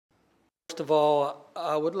First of all,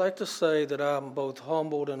 I would like to say that I'm both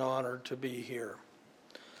humbled and honored to be here.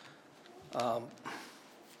 One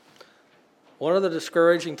of the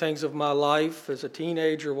discouraging things of my life as a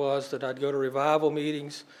teenager was that I'd go to revival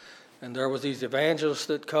meetings, and there was these evangelists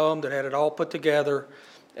that come that had it all put together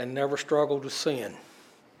and never struggled with sin.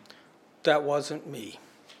 That wasn't me.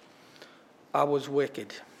 I was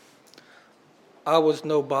wicked. I was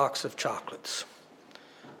no box of chocolates.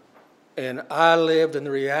 And I lived in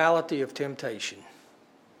the reality of temptation.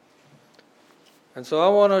 And so I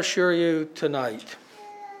want to assure you tonight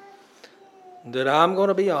that I'm going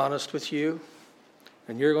to be honest with you,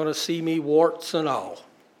 and you're going to see me warts and all.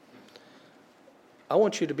 I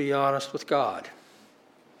want you to be honest with God.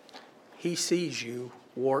 He sees you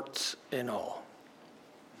warts and all.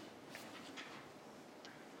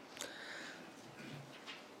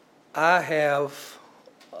 I have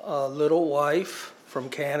a little wife from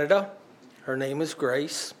Canada. Her name is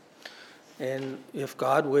Grace, and if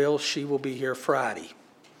God wills, she will be here Friday.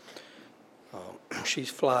 She's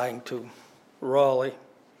flying to Raleigh,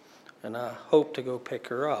 and I hope to go pick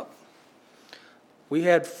her up. We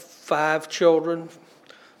had 5 children.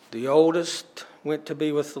 The oldest went to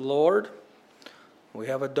be with the Lord. We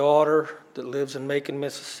have a daughter that lives in Macon,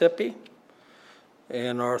 Mississippi,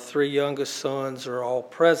 and our 3 youngest sons are all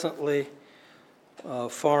presently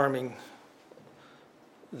farming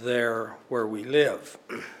there where we live.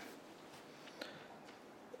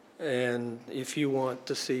 And if you want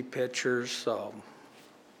to see pictures,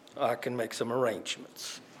 I can make some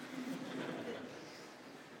arrangements.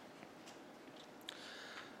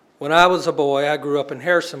 When I was a boy, I grew up in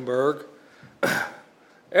Harrisonburg.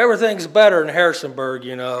 Everything's better in Harrisonburg,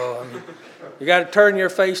 you know. I mean, you got to turn your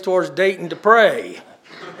face towards Dayton to pray,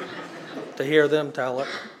 to hear them tell it.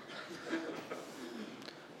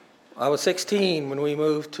 I was 16 when we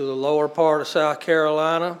moved to the lower part of South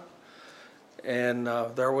Carolina, and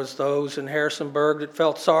there was those in Harrisonburg that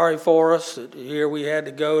felt sorry for us. Here we had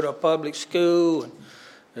to go to a public school, and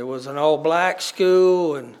it was an all-black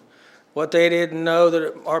school, and what they didn't know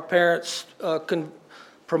that our parents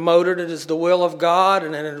promoted it as the will of God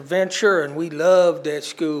and an adventure, and we loved that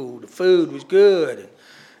school. The food was good,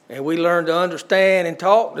 and we learned to understand and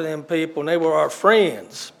talk to them people, and they were our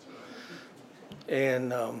friends.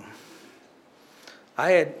 And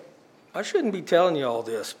I shouldn't be telling you all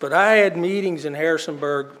this, but I had meetings in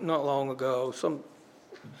Harrisonburg not long ago,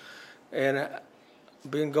 and I've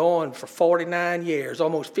been going for 49 years,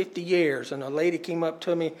 almost 50 years, and a lady came up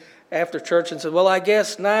to me after church and said, well, I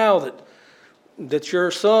guess now that your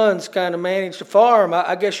son's kind of managed to farm,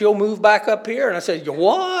 I guess you'll move back up here. And I said, you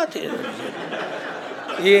what?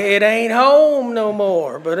 It ain't home no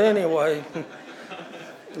more. But anyway,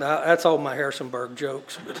 that's all my Harrisonburg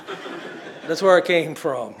jokes, but that's where I came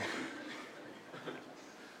from.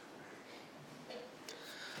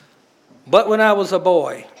 But when I was a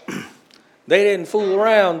boy, they didn't fool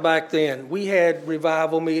around back then. We had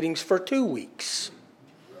revival meetings for 2 weeks.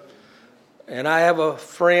 And I have a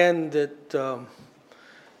friend that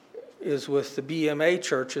is with the BMA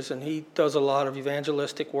churches, and he does a lot of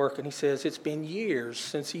evangelistic work, and he says it's been years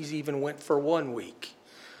since he's even went for 1 week.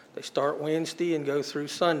 They start Wednesday and go through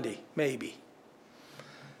Sunday, maybe.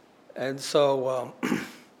 And so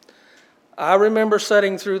I remember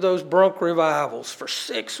sitting through those Brunk revivals for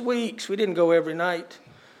 6 weeks. We didn't go every night,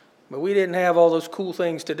 but we didn't have all those cool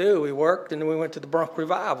things to do. We worked, and then we went to the Brunk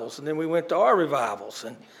revivals, and then we went to our revivals.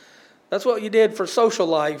 And that's what you did for social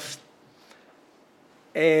life.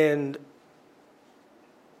 And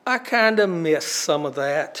I kind of miss some of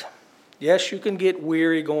that. Yes, you can get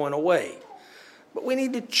weary going away, but we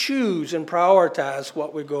need to choose and prioritize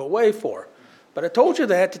what we go away for. But I told you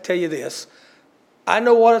that to tell you this. I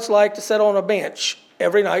know what it's like to sit on a bench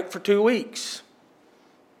every night for 2 weeks.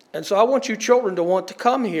 And so I want you children to want to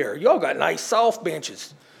come here. Y'all got nice soft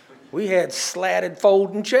benches. We had slatted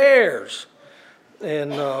folding chairs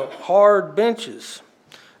and hard benches.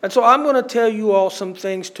 And so I'm going to tell you all some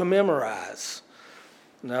things to memorize.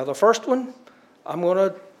 Now, the first one, I'm going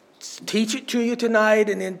to teach it to you tonight,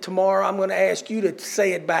 and then tomorrow I'm going to ask you to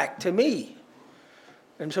say it back to me.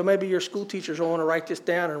 And so maybe your school teachers will want to write this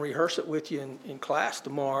down and rehearse it with you in class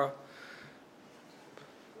tomorrow.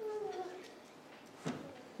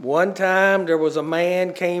 One time there was a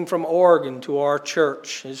man came from Oregon to our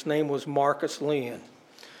church. His name was Marcus Lynn.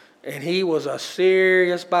 And he was a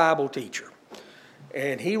serious Bible teacher.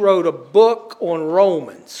 And he wrote a book on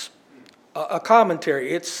Romans, a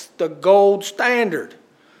commentary. It's the gold standard.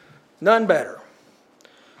 None better.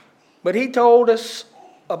 But he told us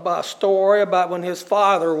about a story about when his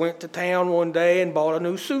father went to town one day and bought a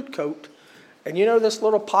new suit coat. And you know this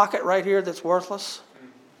little pocket right here that's worthless?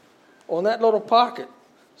 on that little pocket,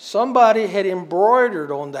 somebody had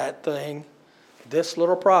embroidered on that thing this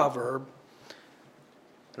little proverb.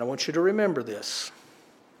 And I want you to remember this.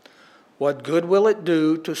 What good will it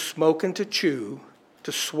do to smoke and to chew,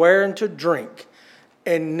 to swear and to drink,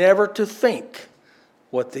 and never to think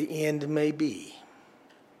what the end may be?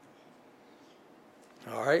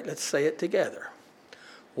 All right, let's say it together.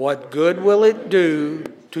 What good will it do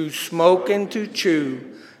to smoke and to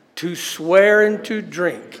chew, to swear and to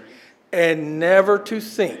drink, and never to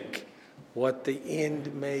think what the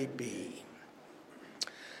end may be?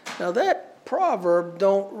 Now that proverb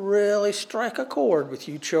don't really strike a chord with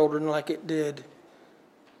you children like it did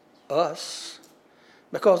us,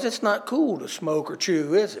 because it's not cool to smoke or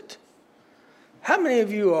chew, is it? How many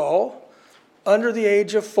of you all under the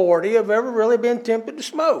age of 40 have ever really been tempted to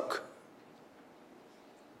smoke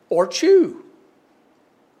or chew?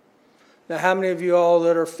 Now, how many of you all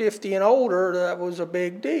that are 50 and older, that was a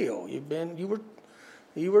big deal?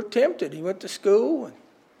 You were tempted. You went to school, and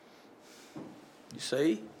you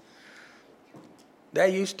see,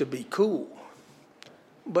 that used to be cool.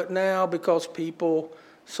 But now, because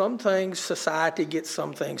some things, society gets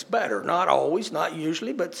some things better. Not always, not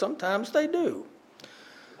usually, but sometimes they do.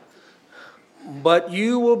 But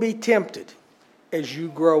you will be tempted as you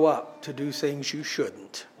grow up to do things you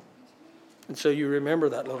shouldn't. And so you remember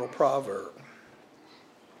that little proverb.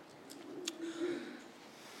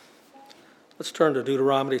 Let's turn to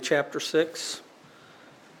Deuteronomy chapter 6.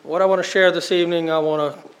 What I want to share this evening, I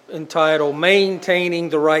want to entitle Maintaining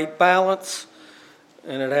the Right Balance,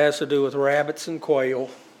 and it has to do with rabbits and quail.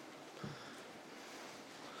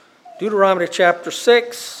 Deuteronomy chapter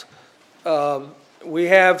 6, we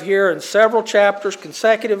have here in several chapters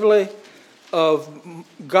consecutively of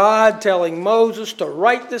God telling Moses to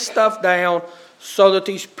write this stuff down so that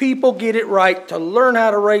these people get it right, to learn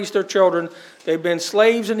how to raise their children. They've been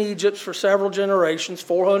slaves in Egypt for several generations,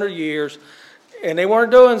 400 years, and they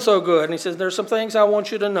weren't doing so good. And he says, there's some things I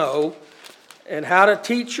want you to know and how to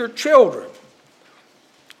teach your children.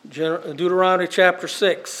 Deuteronomy chapter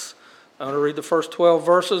 6. I'm going to read the first 12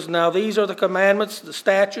 verses. Now these are the commandments, the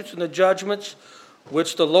statutes, and the judgments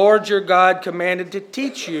which the Lord your God commanded to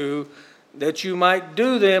teach you, that you might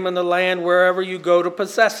do them in the land wherever you go to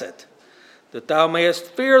possess it, that thou mayest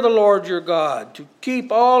fear the Lord your God, to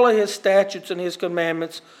keep all of his statutes and his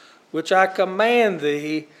commandments, which I command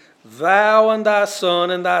thee, thou and thy son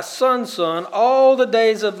and thy son's son, all the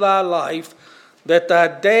days of thy life, that thy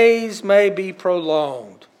days may be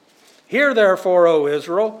prolonged. Hear therefore, O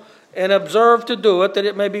Israel, and observe to do it, that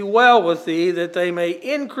it may be well with thee, that they may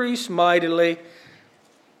increase mightily,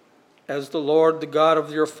 as the Lord, the God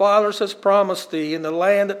of your fathers, has promised thee, in the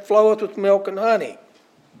land that floweth with milk and honey.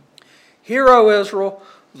 Hear, O Israel,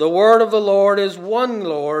 the word of the Lord is one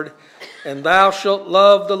Lord, and thou shalt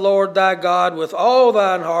love the Lord thy God with all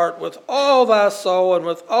thine heart, with all thy soul, and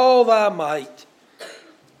with all thy might.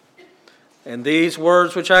 And these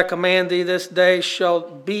words which I command thee this day shall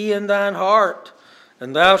be in thine heart,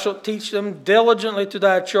 and thou shalt teach them diligently to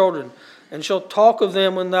thy children, and shalt talk of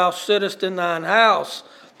them when thou sittest in thine house,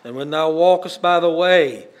 and when thou walkest by the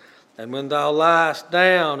way, and when thou liest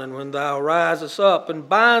down, and when thou risest up, and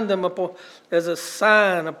bind them upon, as a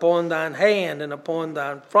sign upon thine hand, and upon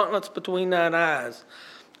thine frontlets between thine eyes.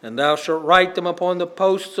 And thou shalt write them upon the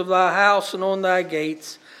posts of thy house and on thy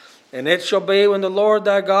gates. And it shall be, when the Lord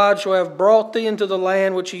thy God shall have brought thee into the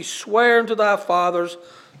land which he sware unto thy fathers,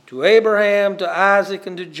 to Abraham, to Isaac,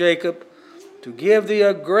 and to Jacob, to give thee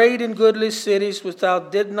a great and goodly cities which thou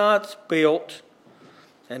didst not build,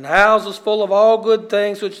 and houses full of all good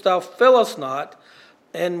things which thou fillest not,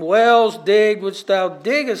 and wells digged which thou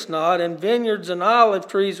diggest not, and vineyards and olive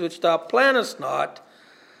trees which thou plantest not,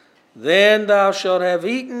 then thou shalt have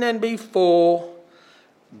eaten and be full.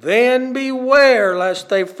 Then beware lest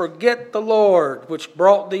they forget the Lord, which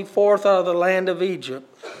brought thee forth out of the land of Egypt,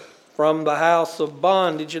 from the house of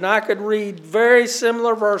bondage. And I could read very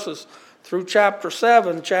similar verses through chapter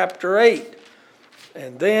 7, chapter 8.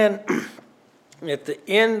 And then at the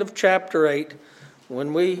end of chapter 8, when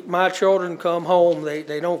my children come home,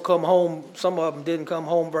 they don't come home. Some of them didn't come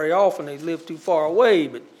home very often. They lived too far away.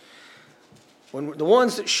 But when the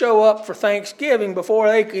ones that show up for Thanksgiving, before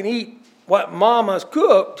they can eat what Mama's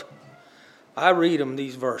cooked, I read them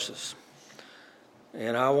these verses.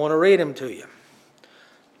 And I want to read them to you.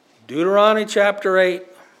 Deuteronomy chapter 8,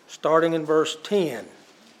 starting in verse 10.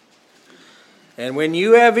 And when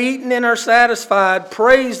you have eaten and are satisfied,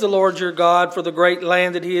 praise the Lord your God for the great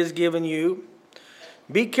land that he has given you.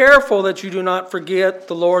 Be careful that you do not forget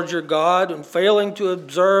the Lord your God, and failing to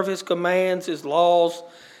observe his commands, his laws,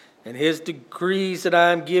 and his decrees that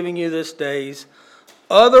I am giving you this days.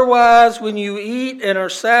 Otherwise, when you eat and are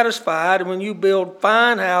satisfied, and when you build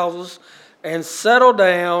fine houses and settle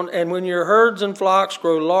down, and when your herds and flocks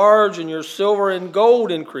grow large and your silver and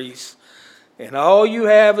gold increase, and all you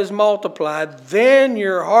have is multiplied, then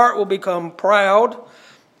your heart will become proud,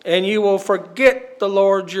 and you will forget the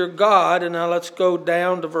Lord your God. And now let's go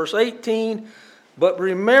down to verse 18. But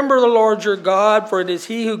remember the Lord your God, for it is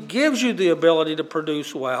he who gives you the ability to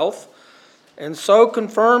produce wealth, and so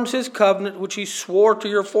confirms his covenant which he swore to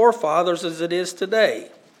your forefathers as it is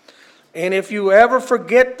today. And if you ever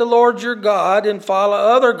forget the Lord your God and follow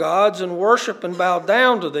other gods and worship and bow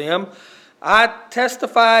down to them, I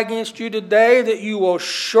testify against you today that you will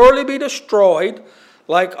surely be destroyed,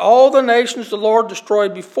 like all the nations the Lord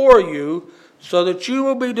destroyed before you, so that you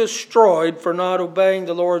will be destroyed for not obeying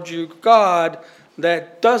the Lord your God.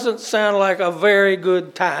 That doesn't sound like a very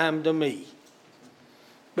good time to me.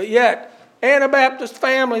 But yet, Anabaptist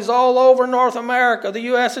families all over North America, the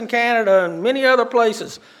U.S. and Canada, and many other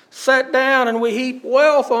places, sat down and we heap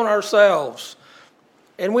wealth on ourselves.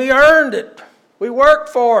 And we earned it. We worked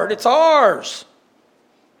for it. It's ours.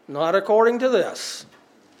 Not according to this.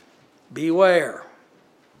 Beware.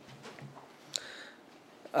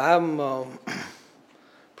 I'm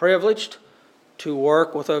privileged to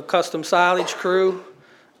work with a custom silage crew,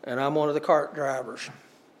 and I'm one of the cart drivers.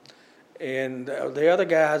 And the other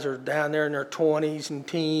guys are down there in their 20s and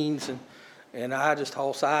teens, and I just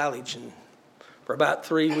haul silage and for about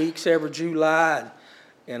 3 weeks every July.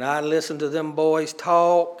 And I listen to them boys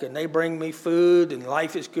talk, and they bring me food, and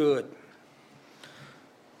life is good.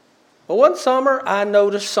 Well, one summer, I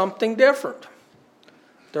noticed something different.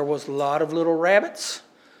 There was a lot of little rabbits,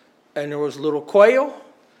 and there was little quail,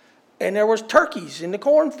 and there was turkeys in the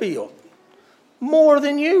cornfield, more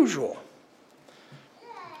than usual.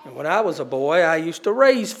 And when I was a boy, I used to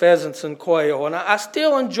raise pheasants and quail, and I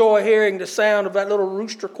still enjoy hearing the sound of that little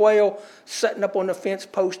rooster quail sitting up on the fence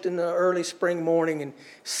post in the early spring morning and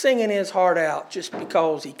singing his heart out just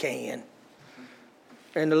because he can.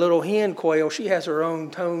 And the little hen quail, she has her own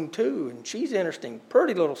tone too, and she's interesting,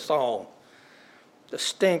 pretty little song,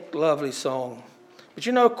 distinct, lovely song. But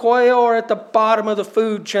you know, quail are at the bottom of the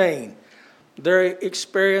food chain. They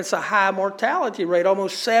experience a high mortality rate,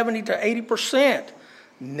 almost 70 to 80%.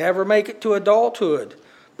 Never make it to adulthood.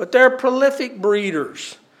 But they're prolific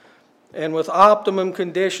breeders, and with optimum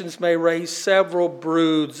conditions may raise several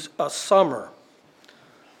broods a summer.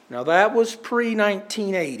 Now that was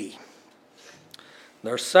pre-1980.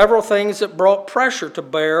 There are several things that brought pressure to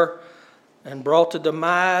bear and brought the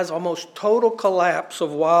demise, almost total collapse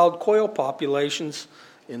of wild quail populations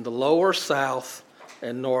in the lower South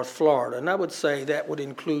and North Florida. And I would say that would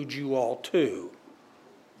include you all too.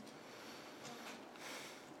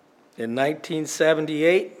 In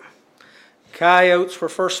 1978, coyotes were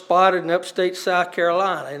first spotted in upstate South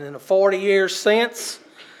Carolina, and in the 40 years since,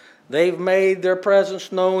 they've made their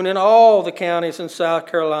presence known in all the counties in South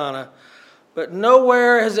Carolina. But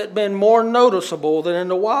nowhere has it been more noticeable than in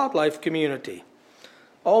the wildlife community.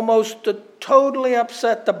 Almost to totally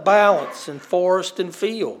upset the balance in forest and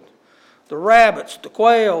field. The rabbits, the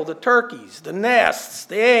quail, the turkeys, the nests,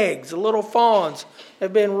 the eggs, the little fawns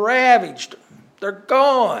have been ravaged. They're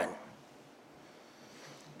gone.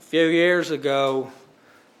 A few years ago,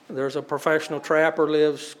 there's a professional trapper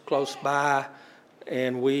lives close by,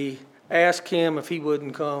 and we asked him if he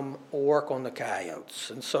wouldn't come work on the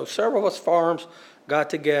coyotes. And so several of us farms got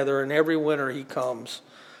together, and every winter he comes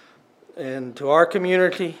and to our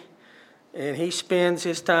community, and he spends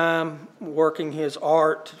his time working his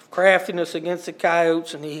art, craftiness against the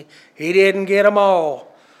coyotes, and he didn't get them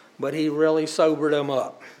all, but he really sobered them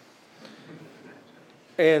up.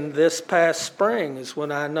 And this past spring is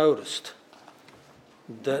when I noticed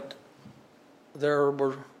that there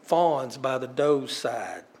were fawns by the doe's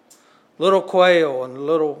side, little quail and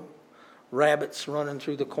little rabbits running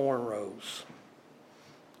through the corn rows.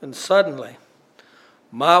 And suddenly,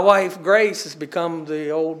 my wife Grace has become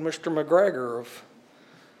the old Mr. McGregor of,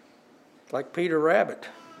 like Peter Rabbit.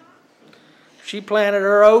 She planted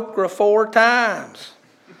her okra 4 times.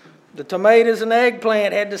 The tomatoes and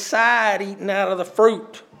eggplant had the side eaten out of the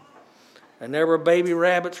fruit. And there were baby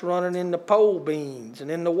rabbits running in the pole beans and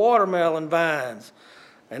in the watermelon vines.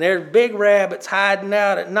 And there's big rabbits hiding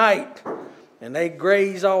out at night. And they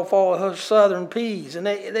graze off all her southern peas. And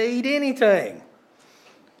they eat anything.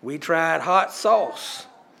 We tried hot sauce.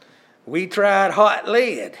 We tried hot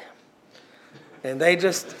lead. And they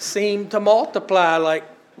just seemed to multiply like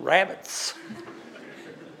rabbits.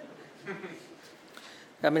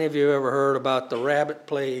 How many of you have ever heard about the rabbit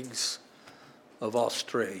plagues of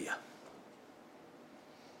Australia?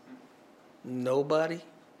 Nobody?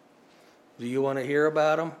 Do you want to hear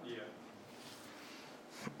about them?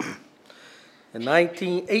 Yeah. In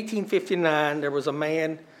 1859, there was a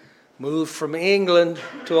man moved from England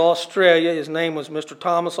to Australia. His name was Mr.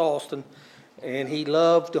 Thomas Austin, and he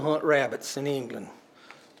loved to hunt rabbits in England,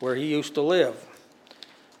 where he used to live.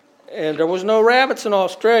 And there was no rabbits in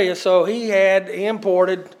Australia, so he had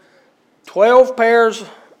imported 12 pairs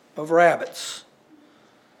of rabbits.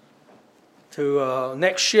 To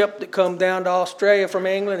next ship that come down to Australia from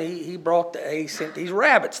England, he sent these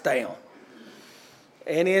rabbits down.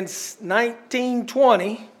 And in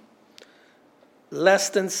 1920, less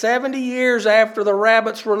than 70 years after the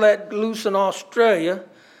rabbits were let loose in Australia,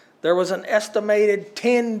 there was an estimated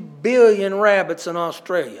 10 billion rabbits in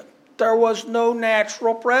Australia. There was no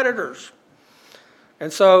natural predators.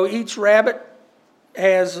 And so each rabbit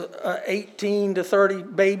has 18 to 30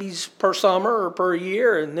 babies per summer or per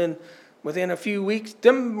year, and then within a few weeks,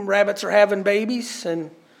 them rabbits are having babies,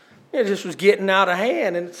 and it just was getting out of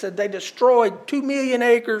hand. And it said they destroyed 2 million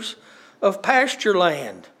acres of pasture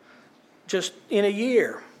land just in a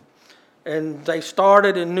year. And they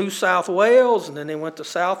started in New South Wales, and then they went to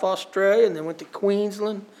South Australia, and then went to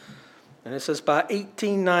Queensland. And it says by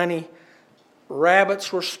 1890,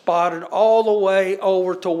 rabbits were spotted all the way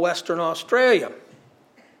over to Western Australia.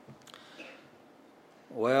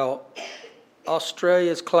 Well,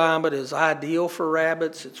 Australia's climate is ideal for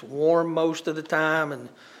rabbits. It's warm most of the time, and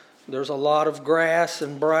there's a lot of grass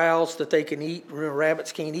and browse that they can eat.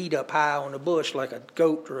 Rabbits can't eat up high on a bush like a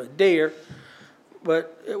goat or a deer.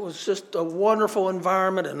 But it was just a wonderful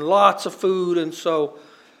environment and lots of food, and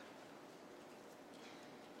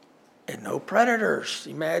no predators.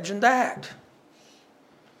 Imagine that.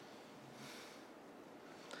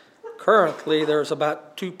 Currently, there's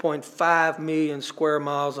about 2.5 million square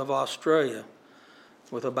miles of Australia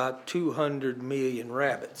with about 200 million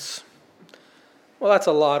rabbits. Well, that's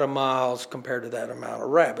a lot of miles compared to that amount of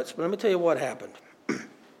rabbits. But let me tell you what happened.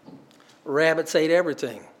 Rabbits ate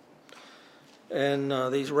everything.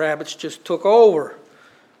 And these rabbits just took over.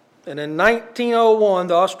 And in 1901,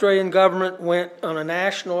 the Australian government went on a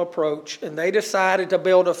national approach, and they decided to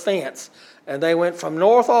build a fence. And they went from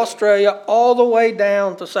North Australia all the way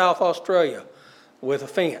down to South Australia with a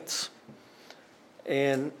fence.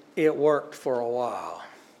 And it worked for a while.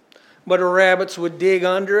 But the rabbits would dig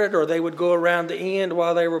under it, or they would go around the end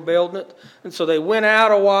while they were building it. And so they went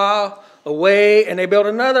out a while away, and they built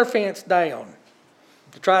another fence down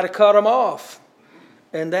to try to cut them off.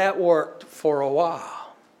 And that worked for a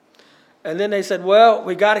while. And then they said, well,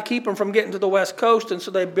 we got to keep them from getting to the West Coast, and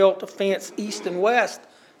so they built a fence east and west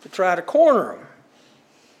to try to corner them.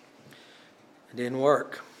 It didn't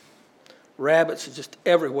work. Rabbits are just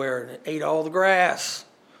everywhere, and it ate all the grass.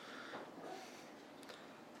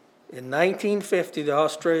 In 1950, the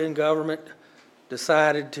Australian government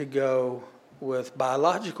decided to go with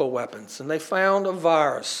biological weapons, and they found a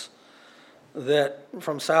virus that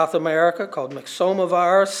from South America called Myxoma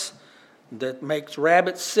virus that makes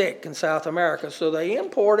rabbits sick in South America. So they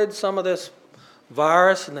imported some of this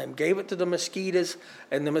virus and they gave it to the mosquitoes,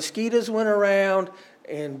 and the mosquitoes went around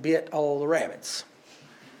and bit all the rabbits.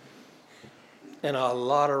 And a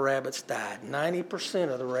lot of rabbits died. 90%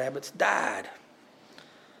 of the rabbits died.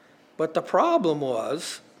 But the problem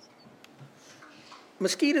was,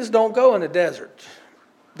 mosquitoes don't go in the desert.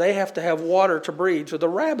 They have to have water to breed. So the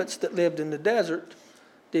rabbits that lived in the desert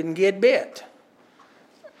didn't get bit.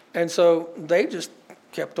 And so they just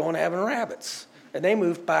kept on having rabbits. And they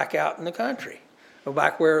moved back out in the country,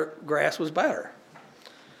 back where grass was better.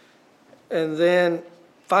 And then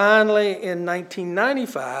finally in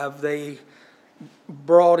 1995, they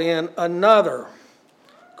brought in another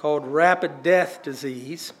called rapid death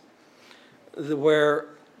disease, where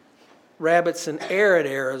rabbits in arid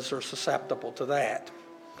areas are susceptible to that.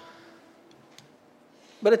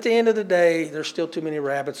 But at the end of the day, there's still too many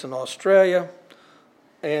rabbits in Australia.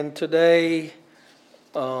 And today,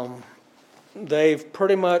 they've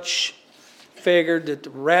pretty much figured that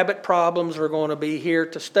the rabbit problems are going to be here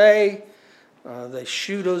to stay. They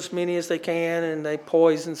shoot as many as they can, and they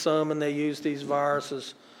poison some, and they use these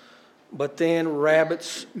viruses. But then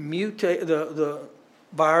rabbits mutate, the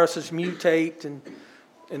viruses mutate,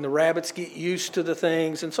 and the rabbits get used to the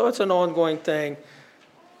things. And so it's an ongoing thing.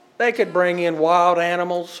 They could bring in wild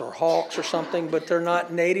animals or hawks or something, but they're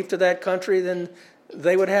not native to that country, then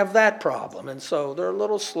they would have that problem. And so they're a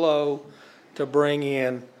little slow to bring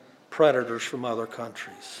in predators from other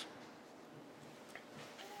countries.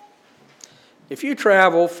 If you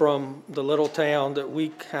travel from the little town that we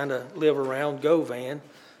kind of live around, Govan,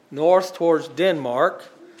 north towards Denmark,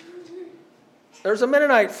 there's a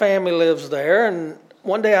Mennonite family lives there, and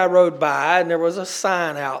one day I rode by and there was a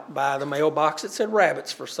sign out by the mailbox that said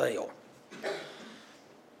rabbits for sale.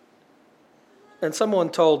 And someone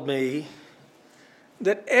told me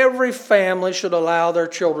that every family should allow their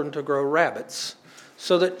children to grow rabbits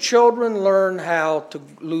so that children learn how to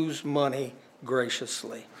lose money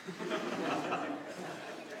graciously.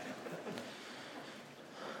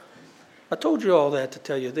 I told you all that to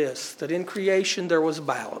tell you this, that in creation there was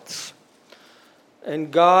balance. And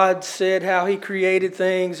God said how He created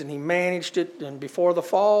things and He managed it. And before the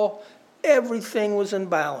fall, everything was in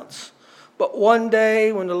balance. But one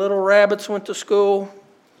day when the little rabbits went to school,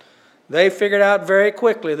 they figured out very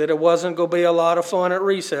quickly that it wasn't going to be a lot of fun at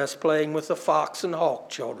recess playing with the fox and hawk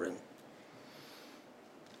children.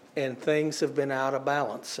 And things have been out of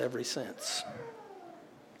balance ever since.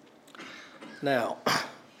 Now,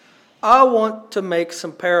 I want to make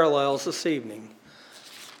some parallels this evening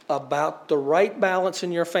about the right balance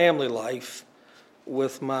in your family life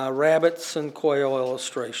with my rabbits and quail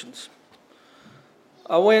illustrations.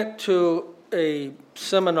 I went to a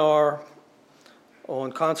seminar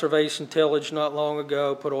on conservation tillage not long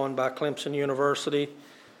ago, put on by Clemson University,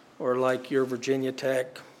 or like your Virginia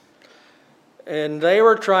Tech. And they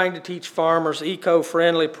were trying to teach farmers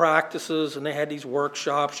eco-friendly practices, and they had these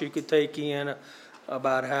workshops you could take in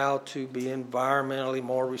about how to be environmentally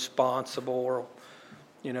more responsible, or,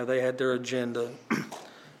 they had their agenda.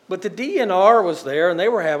 But the DNR was there, and they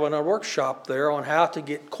were having a workshop there on how to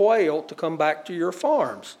get quail to come back to your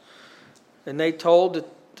farms. And they told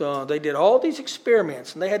that they did all these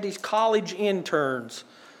experiments, and they had these college interns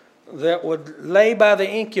that would lay by the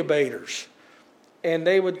incubators, and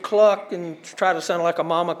they would cluck and try to sound like a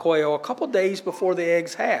mama quail a couple days before the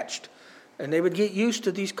eggs hatched. And they would get used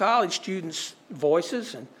to these college students'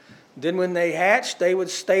 voices, and then when they hatched, they would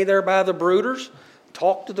stay there by the brooders,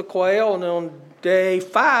 talk to the quail, and on day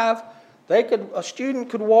 5, a student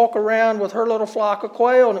could walk around with her little flock of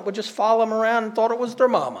quail, and it would just follow them around and thought it was their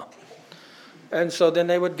mama. And so then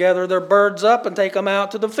they would gather their birds up and take them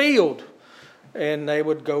out to the field. And they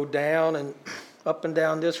would go down and up and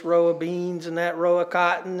down this row of beans and that row of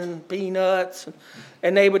cotton and peanuts.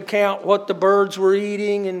 And they would count what the birds were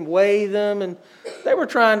eating and weigh them. And they were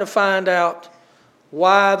trying to find out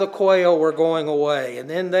why the quail were going away. And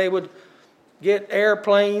then they would get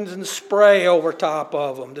airplanes and spray over top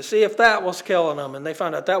of them to see if that was killing them. And they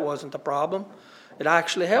found out that wasn't the problem. It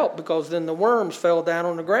actually helped, because then the worms fell down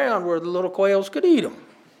on the ground where the little quails could eat them.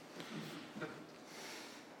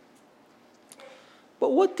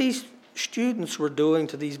 But what these students were doing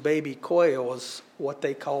to these baby quail was what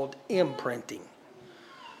they called imprinting.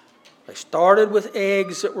 They started with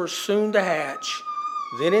eggs that were soon to hatch,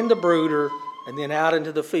 then in the brooder, and then out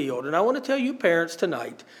into the field. And I want to tell you parents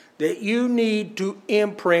tonight that you need to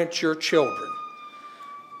imprint your children,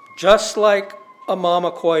 just like a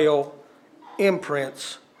mama quail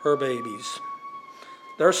imprints her babies.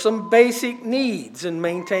 There's some basic needs in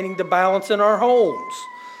maintaining the balance in our homes.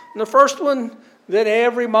 And the first one that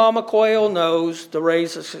every mama quail knows to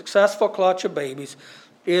raise a successful clutch of babies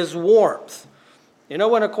is warmth.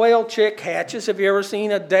 When a quail chick hatches, have you ever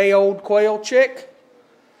seen a day-old quail chick?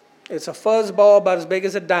 It's a fuzzball about as big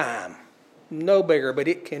as a dime. No bigger, but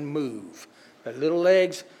it can move. The little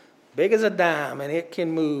legs, big as a dime, and it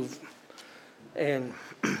can move. And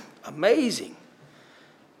amazing.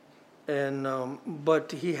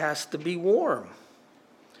 But he has to be warm.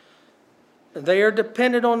 They are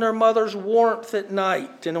dependent on their mother's warmth at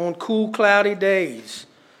night and on cool, cloudy days.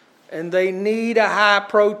 And they need a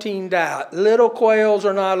high-protein diet. Little quails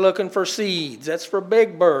are not looking for seeds. That's for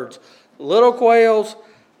big birds. Little quails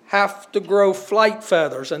have to grow flight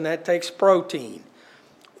feathers, and that takes protein.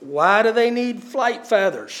 Why do they need flight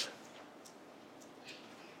feathers?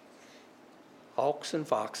 Hawks and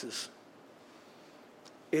foxes.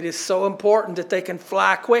 It is so important that they can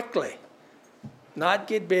fly quickly, not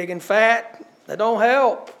get big and fat. That don't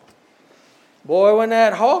help. Boy, when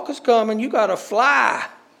that hawk is coming, you got to fly.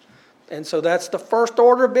 And so that's the first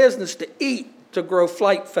order of business, to eat, to grow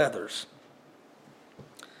flight feathers.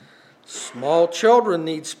 Small children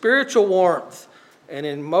need spiritual warmth and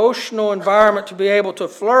an emotional environment to be able to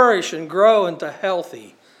flourish and grow into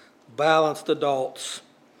healthy, balanced adults.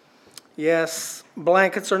 Yes,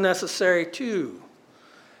 blankets are necessary too.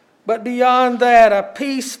 But beyond that, a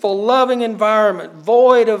peaceful, loving environment,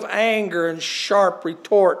 void of anger and sharp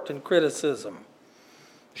retort and criticism,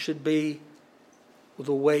 should be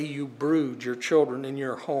the way you brood your children in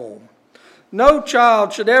your home. No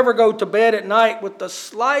child should ever go to bed at night with the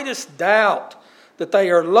slightest doubt that they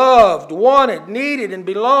are loved, wanted, needed, and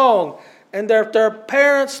belong, and that their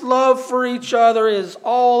parents' love for each other is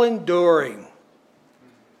all enduring.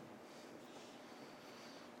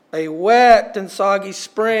 A wet and soggy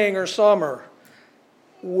spring or summer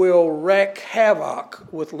will wreak havoc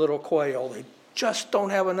with little quail. They just don't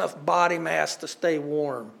have enough body mass to stay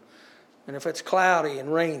warm. And if it's cloudy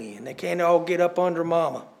and rainy, and they can't all get up under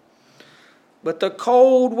mama. But the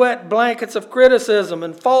cold, wet blankets of criticism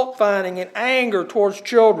and fault-finding and anger towards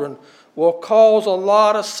children will cause a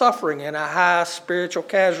lot of suffering and a high spiritual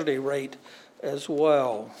casualty rate as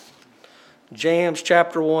well. James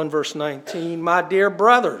chapter 1, verse 19, my dear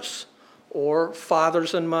brothers, or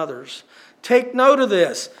fathers and mothers, take note of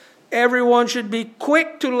this. Everyone should be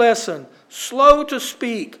quick to listen, slow to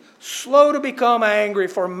speak, slow to become angry,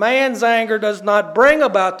 for man's anger does not bring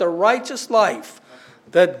about the righteous life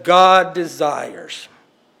that God desires.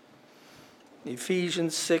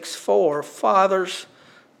 Ephesians 6:4, fathers,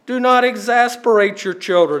 do not exasperate your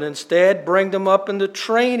children. Instead, bring them up in the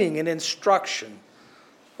training and instruction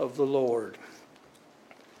of the Lord.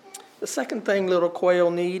 The second thing little quail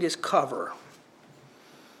need is cover.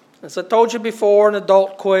 As I told you before, an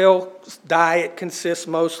adult quail's diet consists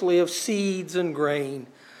mostly of seeds and grain.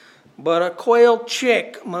 But a quail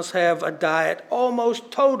chick must have a diet almost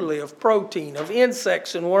totally of protein, of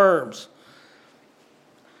insects and worms.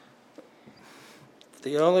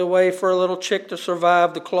 The only way for a little chick to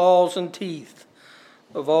survive the claws and teeth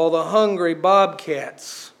of all the hungry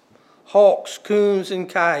bobcats, hawks, coons, and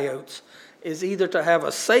coyotes is either to have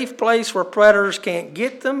a safe place where predators can't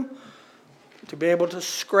get them, to be able to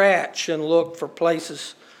scratch and look for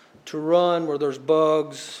places to run where there's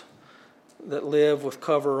bugs that live with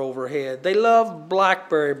cover overhead. They love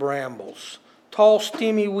blackberry brambles, tall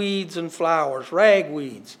stemmy weeds and flowers,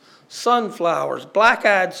 ragweeds, sunflowers,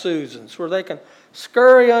 black-eyed Susans, where they can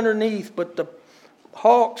scurry underneath, but the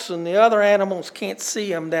hawks and the other animals can't see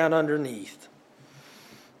them down underneath.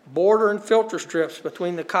 Border and filter strips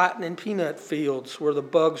between the cotton and peanut fields where the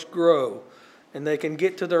bugs grow, and they can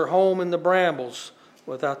get to their home in the brambles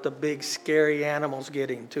without the big scary animals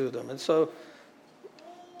getting to them. And so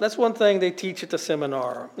that's one thing they teach at the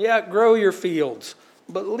seminar. Yeah, grow your fields,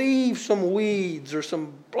 but leave some weeds or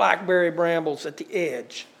some blackberry brambles at the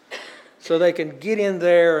edge so they can get in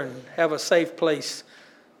there and have a safe place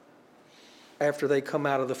after they come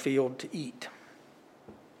out of the field to eat.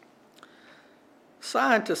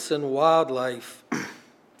 Scientists and wildlife,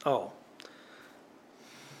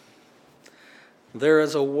 there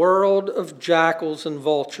is a world of jackals and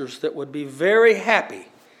vultures that would be very happy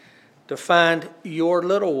to find your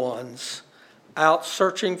little ones out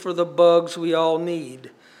searching for the bugs we all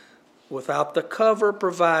need without the cover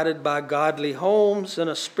provided by godly homes and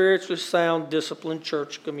a spiritually sound, disciplined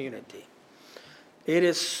church community. It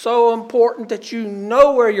is so important that you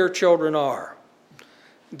know where your children are,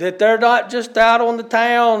 that they're not just out on the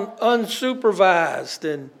town unsupervised,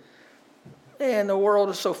 and the world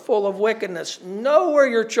is so full of wickedness. Know where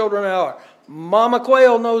your children are. Mama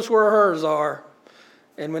Quail knows where hers are.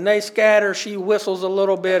 And when they scatter, she whistles a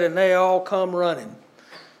little bit and they all come running.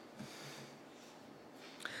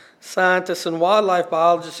 Scientists and wildlife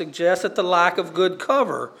biologists suggest that the lack of good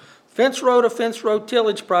cover, fence row to fence row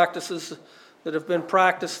tillage practices that have been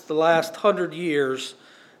practiced the last 100 years,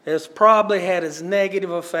 has probably had as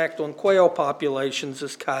negative effect on quail populations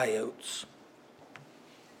as coyotes.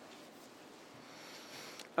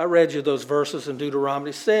 I read you those verses in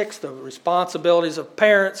Deuteronomy 6, the responsibilities of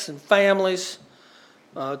parents and families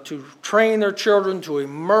to train their children, to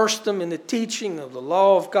immerse them in the teaching of the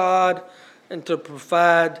law of God, and to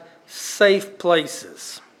provide safe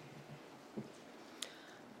places.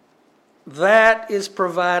 That is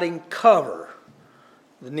providing cover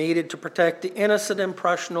needed to protect the innocent,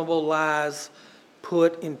 impressionable lives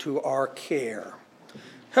put into our care.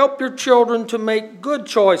 Help your children to make good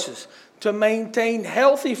choices, to maintain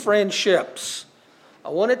healthy friendships. I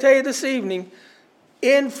want to tell you this evening,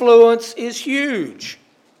 influence is huge.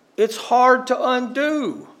 It's hard to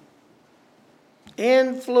undo.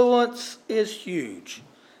 Influence is huge.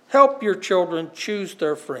 Help your children choose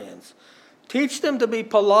their friends. Teach them to be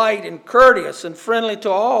polite and courteous and friendly to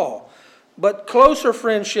all. But closer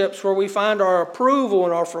friendships where we find our approval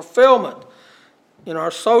and our fulfillment in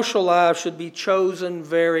our social lives should be chosen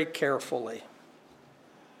very carefully.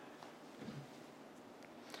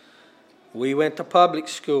 We went to public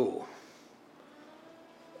school.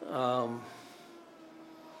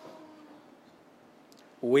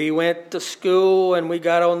 We went to school and we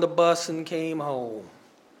got on the bus and came home.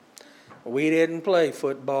 We didn't play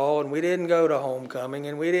football and we didn't go to homecoming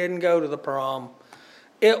and we didn't go to the prom.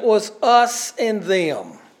 It was us and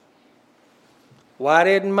them. Why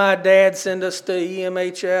didn't my dad send us to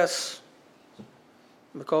EMHS?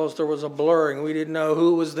 Because there was a blurring. We didn't know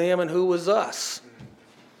who was them and who was us.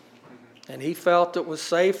 And he felt it was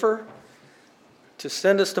safer to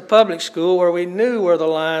send us to public school where we knew where the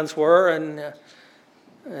lines were,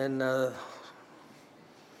 and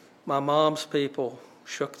my mom's people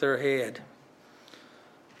shook their head.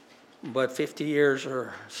 But 50 years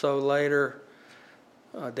or so later,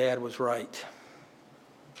 Dad was right.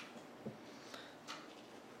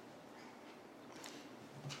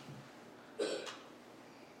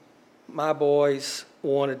 My boys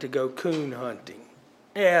wanted to go coon hunting.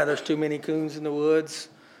 Yeah, there's too many coons in the woods,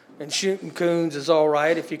 and shooting coons is all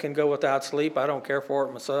right if you can go without sleep. I don't care for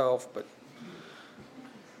it myself, but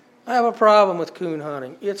I have a problem with coon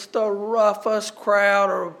hunting. It's the roughest crowd,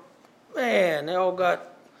 or man, they all got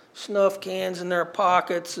snuff cans in their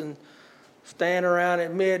pockets and stand around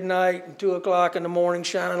at midnight and 2 o'clock in the morning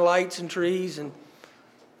shining lights in trees, and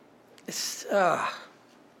it's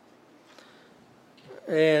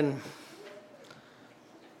and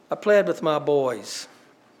I pled with my boys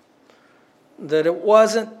that it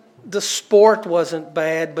wasn't, the sport wasn't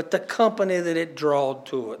bad, but the company that it drawed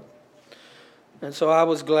to it. And so I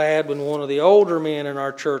was glad when one of the older men in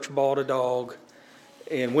our church bought a dog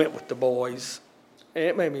and went with the boys. And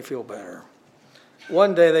it made me feel better.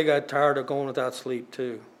 One day they got tired of going without sleep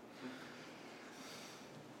too.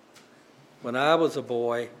 When I was a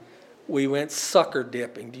boy, we went sucker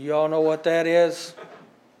dipping. Do you all know what that is?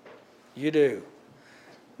 You do.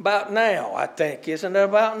 About now, I think. Isn't it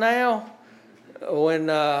about now? When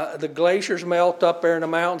the glaciers melt up there in the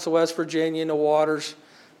mountains of West Virginia and the waters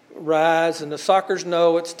rise and the suckers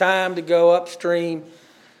know it's time to go upstream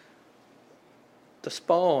to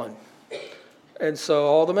spawn. And so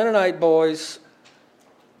all the Mennonite boys,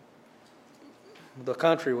 the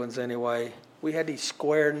country ones anyway, we had these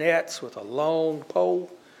square nets with a long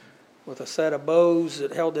pole with a set of bows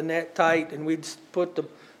that held the net tight, and we'd put the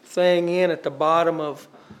thing in at the bottom of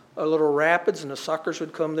a little rapids, and the suckers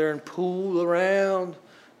would come there and pool around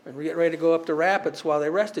and get ready to go up the rapids. While they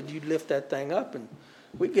rested, you'd lift that thing up, and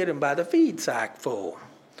we'd get them by the feed sack full.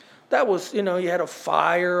 That was, you had a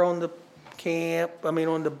fire on the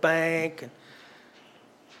on the bank, and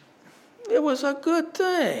it was a good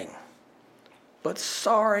thing, but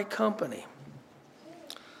sorry company.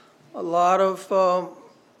 A lot of,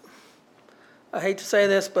 I hate to say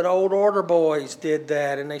this, but old order boys did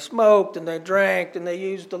that, and they smoked, and they drank, and they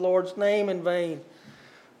used the Lord's name in vain.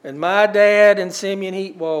 And my dad and Simeon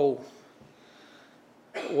Heatwold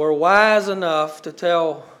were wise enough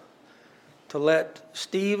to let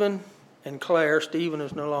Stephen and Claire, Stephen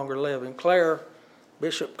is no longer living, Claire,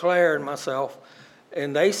 Bishop Claire and myself,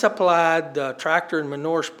 and they supplied the tractor and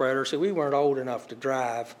manure spreader, so we weren't old enough to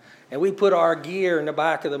drive. And we put our gear in the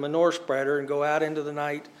back of the manure spreader and go out into the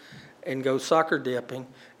night and go sucker dipping.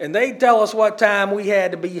 And they'd tell us what time we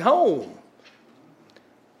had to be home.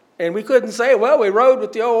 And we couldn't say, well, we rode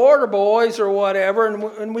with the old order boys or whatever.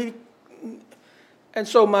 And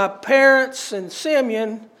so my parents and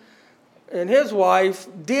Simeon and his wife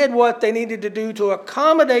did what they needed to do to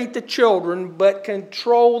accommodate the children, but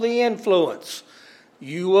control the influence.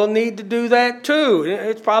 You will need to do that too.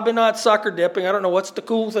 It's probably not sucker dipping. I don't know what's the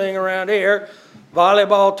cool thing around here.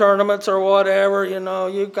 Volleyball tournaments or whatever,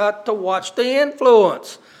 you've got to watch the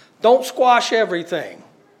influence. Don't squash everything,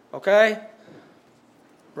 okay?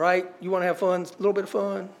 Right? You want to have fun, a little bit of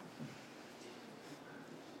fun?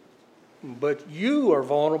 But you are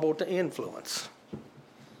vulnerable to influence.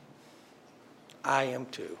 I am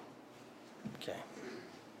too. Okay.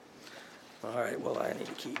 All right, well, I need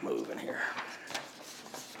to keep moving here.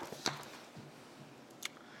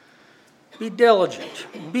 Be diligent.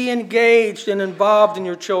 Be engaged and involved in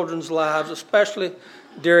your children's lives, especially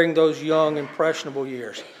during those young, impressionable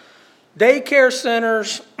years. Daycare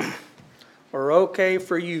centers are okay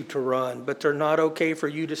for you to run, but they're not okay for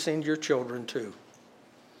you to send your children to.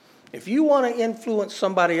 If you want to influence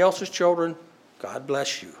somebody else's children, God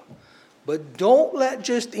bless you. But don't let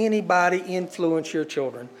just anybody influence your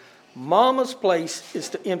children. Mama's place is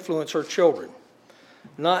to influence her children,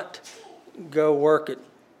 not go work at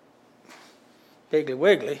Piggly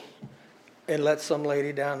Wiggly and let some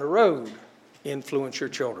lady down the road influence your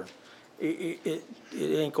children. It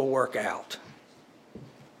ain't going to work out.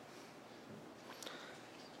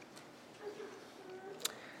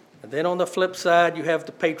 And then on the flip side, you have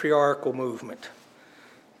the patriarchal movement.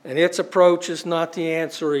 And its approach is not the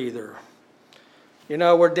answer either.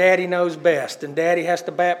 Where daddy knows best, and daddy has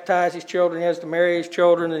to baptize his children, he has to marry his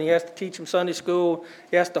children, and he has to teach them Sunday school,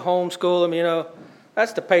 he has to homeschool them,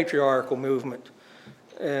 That's the patriarchal movement.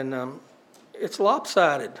 And it's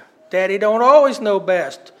lopsided. Daddy don't always know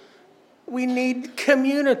best. We need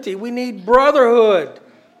community. We need brotherhood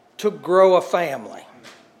to grow a family.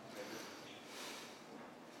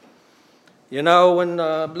 You know, when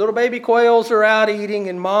little baby quails are out eating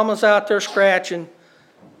and mama's out there scratching,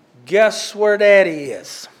 guess where daddy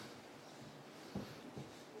is?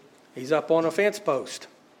 He's up on a fence post.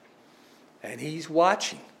 And he's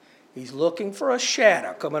watching. He's looking for a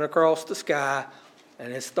shadow coming across the sky,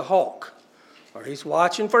 and it's the hawk. Or he's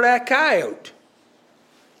watching for that coyote.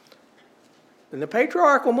 And the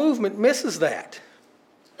patriarchal movement misses that.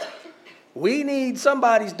 We need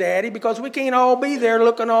somebody's daddy because we can't all be there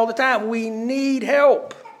looking all the time. We need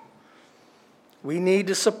help. We need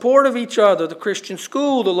the support of each other, the Christian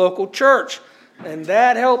school, the local church. And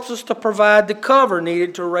that helps us to provide the cover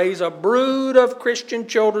needed to raise a brood of Christian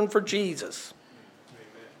children for Jesus.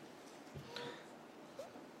 Amen.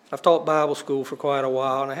 I've taught Bible school for quite a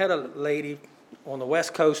while, and I had a lady on the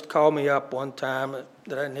West Coast call me up one time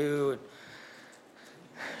that I knew.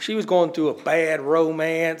 She was going through a bad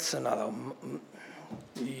romance, and I thought,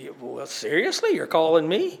 well, seriously, you're calling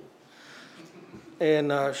me?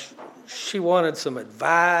 And she wanted some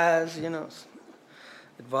advice. And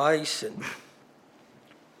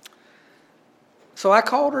so I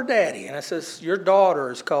called her daddy, and I says, your daughter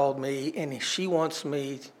has called me, and she wants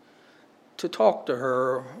me to talk to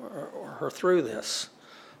her through this.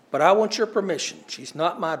 But I want your permission. She's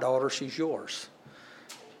not my daughter, she's yours.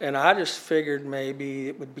 And I just figured maybe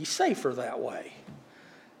it would be safer that way.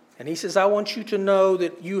 And he says, I want you to know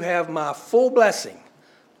that you have my full blessing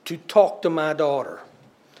to talk to my daughter.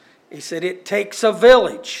 He said, it takes a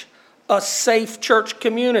village, a safe church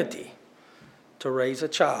community to raise a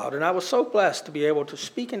child. And I was so blessed to be able to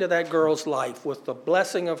speak into that girl's life with the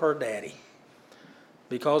blessing of her daddy,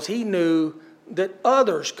 because he knew that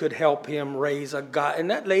others could help him raise a God. And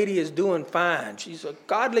that lady is doing fine. She's a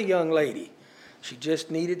godly young lady. She just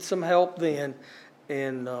needed some help then.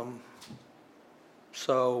 And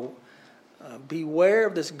so beware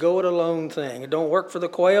of this go it alone thing. It don't work for the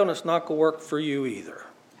quail, and it's not going to work for you either.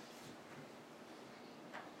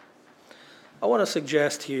 I want to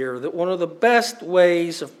suggest here that one of the best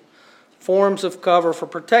forms of cover for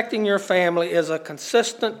protecting your family is a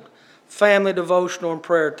consistent family devotional and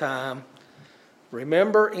prayer time.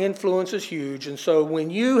 Remember, influence is huge, and so when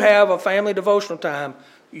you have a family devotional time,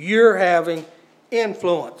 you're having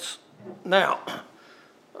influence. Now,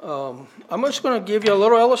 I'm just going to give you a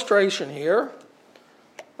little illustration here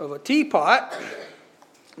of a teapot.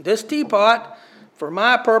 This teapot, for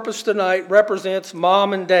my purpose tonight, represents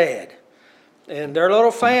mom and dad. And their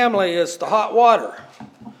little family is the hot water.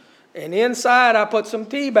 And inside I put some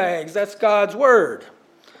tea bags. That's God's Word.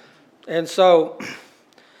 And so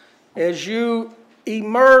as you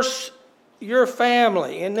immerse your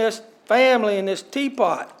family in this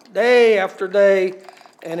teapot day after day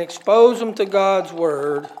and expose them to God's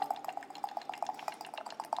Word,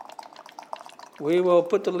 we will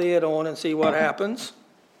put the lid on and see what happens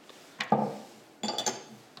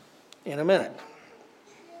in a minute.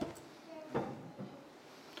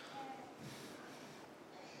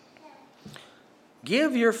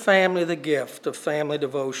 Give your family the gift of family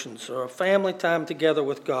devotions or a family time together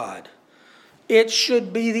with God. It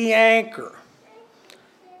should be the anchor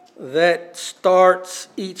that starts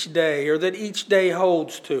each day or that each day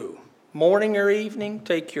holds to. Morning or evening,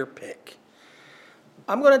 take your pick.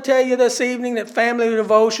 I'm going to tell you this evening that family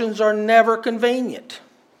devotions are never convenient.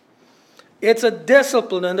 It's a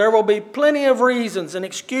discipline, and there will be plenty of reasons and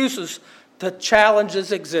excuses to challenge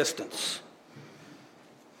its existence.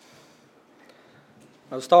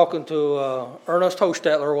 I was talking to Ernest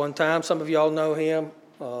Hostetler one time. Some of y'all know him,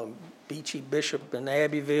 Beachy Bishop in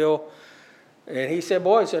Abbeville. And he said,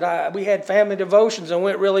 we had family devotions and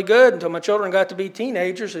went really good until my children got to be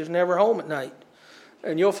teenagers who's never home at night.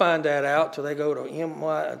 And you'll find that out till they go to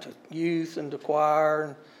to youth and to choir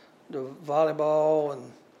and to volleyball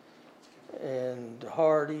and to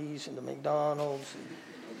Hardee's and to McDonald's.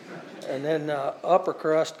 And then upper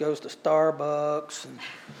crust goes to Starbucks.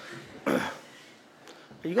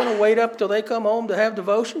 Are you going to wait up till they come home to have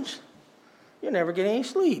devotions? You'll never get any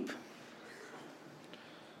sleep.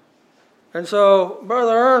 And so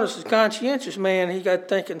Brother Ernest is a conscientious man. He got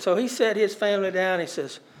thinking. So he set his family down. He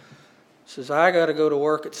says, I got to go to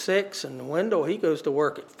work at 6. And Wendell, he goes to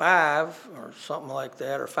work at 5 or something like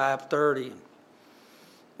that, or 5:30.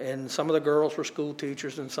 And some of the girls were school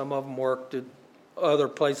teachers, and some of them worked at other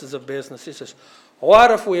places of business. He says,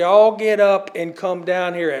 what if we all get up and come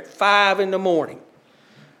down here at 5 in the morning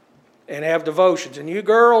and have devotions? And you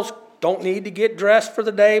girls don't need to get dressed for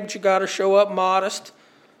the day, but you got to show up modest.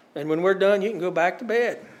 And when we're done, you can go back to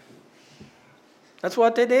bed. That's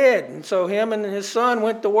what they did. And so him and his son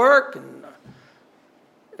went to work,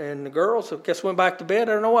 and the girls, I guess, went back to bed.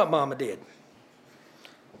 I don't know what Mama did.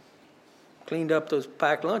 cleaned up those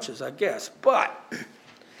packed lunches, I guess. But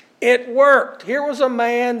it worked. Here was a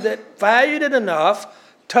man that valued it enough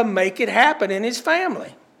to make it happen in his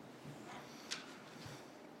family.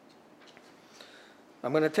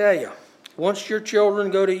 I'm going to tell you, once your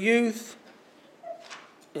children go to youth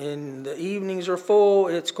and the evenings are full,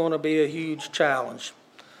 it's going to be a huge challenge.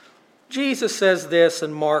 Jesus says this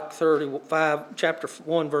in Mark 35, chapter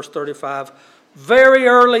 1, verse 35, very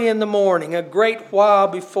early in the morning, a great while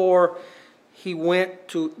before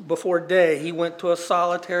day, he went to a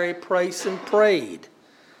solitary place and prayed.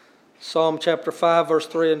 Psalm chapter 5, verse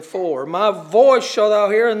 3 and 4. My voice shalt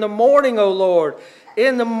thou hear in the morning, O Lord.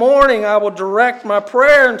 In the morning I will direct my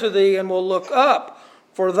prayer unto thee and will look up.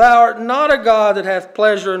 For thou art not a God that hath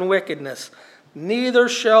pleasure in wickedness, neither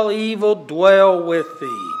shall evil dwell with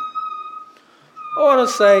thee. I want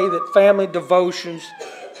to say that family devotions,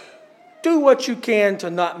 do what you can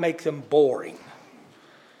to not make them boring.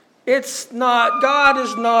 God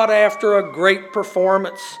is not after a great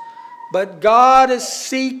performance, but God is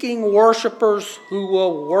seeking worshipers who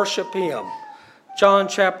will worship Him. John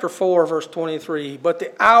chapter 4, verse 23. But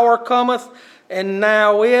the hour cometh, and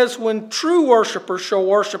now is, when true worshipers shall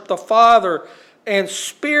worship the Father in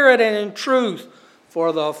spirit and in truth.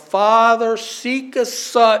 For the Father seeketh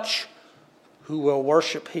such who will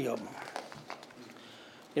worship Him.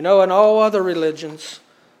 You know, in all other religions,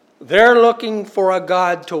 they're looking for a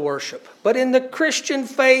God to worship. But in the Christian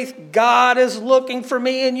faith, God is looking for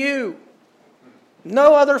me and you.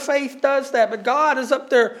 No other faith does that, but God is up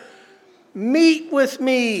there. Meet with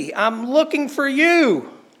me. I'm looking for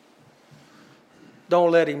you.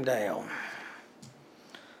 Don't let Him down.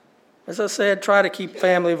 As I said, try to keep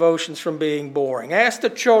family devotions from being boring. Ask the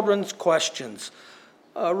children's questions.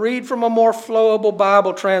 Read from a more flowable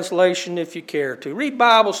Bible translation if you care to. Read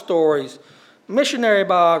Bible stories, missionary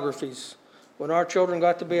biographies. When our children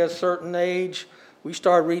got to be a certain age, we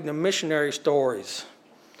started reading the missionary stories.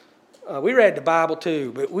 We read the Bible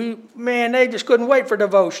too, but they just couldn't wait for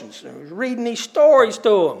devotions. Reading these stories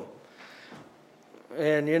to them.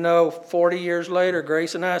 And 40 years later,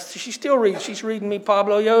 Grace and I, she still reads. She's reading me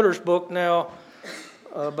Pablo Yoder's book now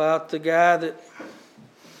about the guy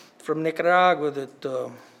from Nicaragua that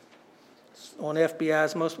on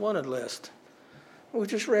FBI's most wanted list. We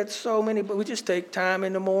just read so many, but we just take time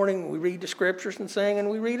in the morning, we read the scriptures and sing, and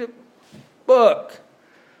we read a book.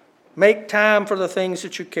 Make time for the things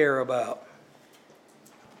that you care about.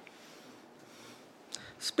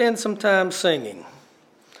 Spend some time singing.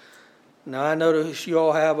 Now, I notice you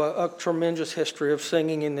all have a tremendous history of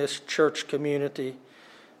singing in this church community.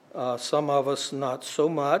 Some of us not so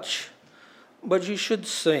much, but you should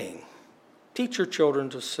sing. Teach your children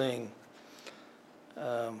to sing.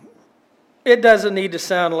 It doesn't need to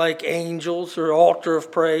sound like angels or altar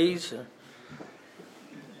of praise.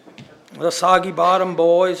 The Soggy Bottom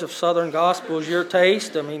Boys of Southern Gospel is your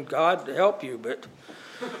taste. I mean, God help you, but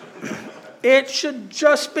it should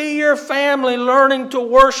just be your family learning to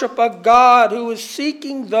worship a God who is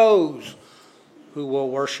seeking those who will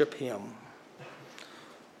worship Him.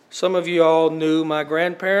 Some of you all knew my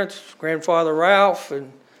grandparents, grandfather Ralph,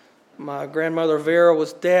 and my grandmother Vera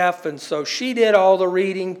was deaf, and so she did all the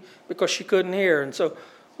reading because she couldn't hear. And so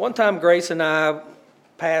one time Grace and I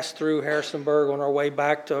passed through Harrisonburg on our way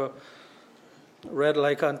back to Red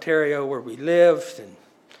Lake, Ontario, where we lived, and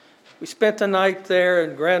we spent the night there,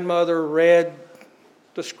 and grandmother read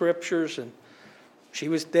the scriptures, and she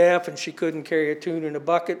was deaf, and she couldn't carry a tune in a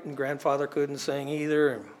bucket, and grandfather couldn't sing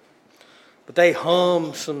either. But they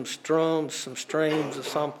hummed some strums, some strains of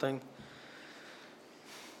something.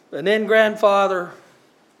 And then grandfather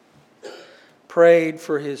prayed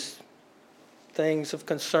for his things of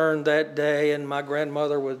concern that day, and my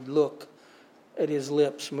grandmother would look at his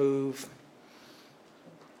lips move.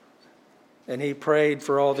 And he prayed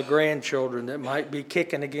for all the grandchildren that might be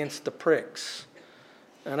kicking against the pricks.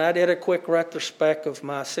 And I did a quick retrospect of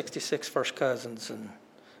my 66 first cousins. And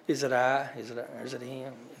is it I? Or is it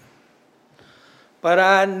him? But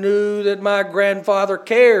I knew that my grandfather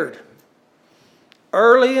cared.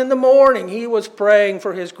 Early in the morning, he was praying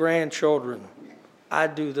for his grandchildren. I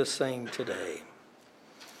do the same today.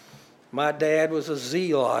 My dad was a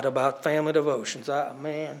zealot about family devotions.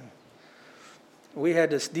 We had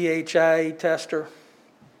this DHIE tester,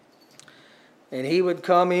 and he would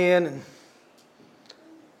come in and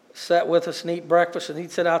sit with us and eat breakfast, and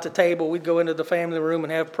he'd sit out at the table. We'd go into the family room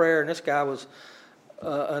and have prayer, and this guy was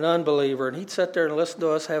an unbeliever, and he'd sit there and listen to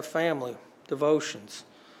us have family devotions.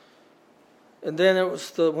 And then it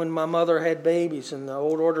was when my mother had babies, and the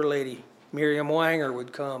old order lady, Miriam Wanger,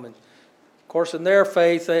 would come, and of course in their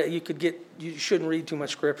faith you shouldn't read too much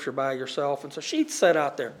scripture by yourself, and so she'd sit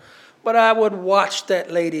out there But I would watch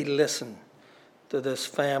that lady listen to this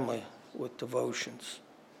family with devotions.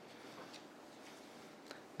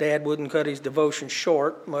 Dad wouldn't cut his devotion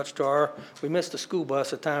short, much to our... We missed the school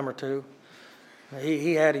bus a time or two.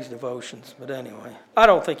 He had his devotions, but anyway. I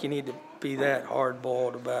don't think you need to be that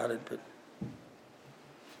hard-boiled about it, but...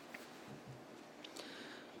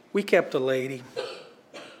 We kept a lady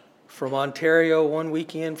from Ontario one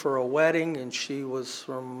weekend for a wedding, and she was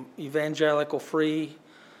from evangelical free,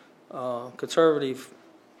 conservative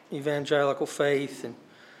evangelical faith, and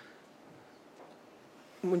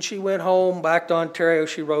when she went home back to Ontario,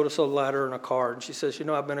 she wrote us a letter and a card. And she says,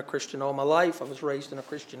 I've been a Christian all my life. I was raised in a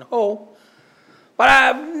Christian home. But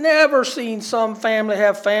I've never seen some family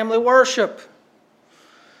have family worship.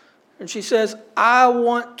 And she says, I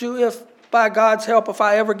want to, if by God's help, if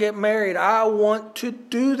I ever get married, I want to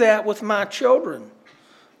do that with my children.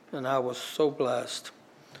 And I was so blessed.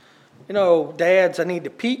 Dads, I need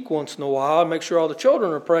to peek once in a while and make sure all the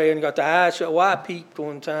children are praying. Got the eyes shut. Well, I peeked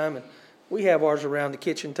one time, and we have ours around the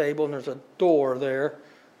kitchen table, and there's a door there,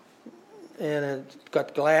 and it's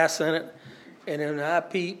got glass in it. And then I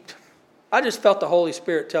peeped. I just felt the Holy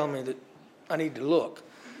Spirit telling me that I need to look.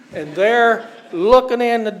 And there, looking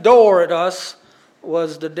in the door at us,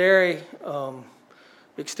 was the dairy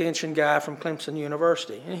extension guy from Clemson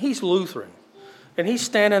University. And he's Lutheran. And he's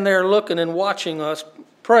standing there looking and watching us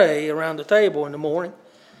pray around the table in the morning.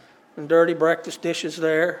 And dirty breakfast dishes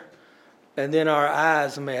there. And then our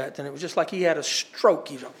eyes met, and it was just like he had a stroke.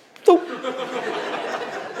 He's like, thoop.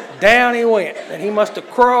 Down he went, and he must have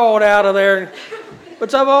crawled out of there.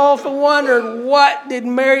 But I've often wondered, what did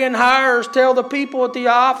Marion Hires tell the people at the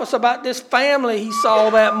office about this family he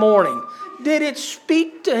saw that morning? Did it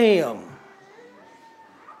speak to him?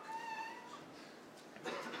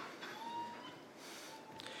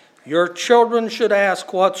 Your children should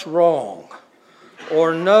ask what's wrong,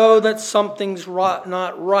 or know that something's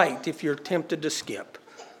not right if you're tempted to skip.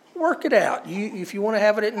 Work it out. If you want to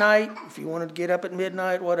have it at night, if you want to get up at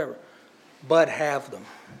midnight, whatever. But have them.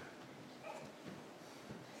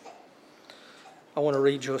 I want to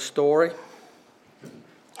read you a story.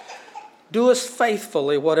 Doest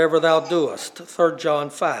faithfully whatever thou doest, 3 John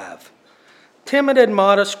 5. Timid and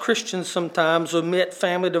modest Christians sometimes omit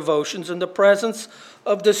family devotions in the presence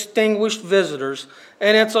of distinguished visitors,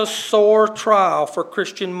 and it's a sore trial for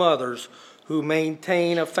Christian mothers who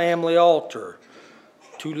maintain a family altar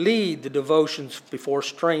to lead the devotions before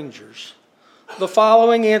strangers. The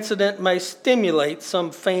following incident may stimulate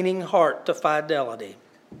some fainting heart to fidelity.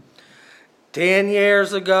 10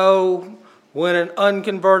 years ago, when an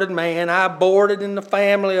unconverted man, I boarded in the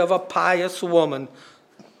family of a pious woman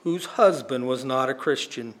whose husband was not a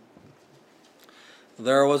Christian.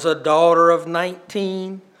 There was a daughter of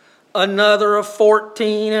 19, another of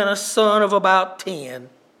 14, and a son of about 10.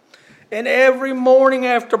 And every morning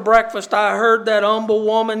after breakfast, I heard that humble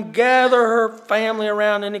woman gather her family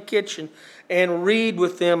around in the kitchen and read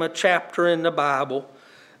with them a chapter in the Bible.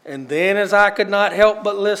 And then, as I could not help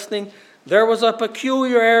but listening, there was a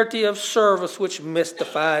peculiarity of service which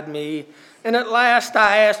mystified me. And at last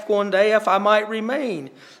I asked one day if I might remain,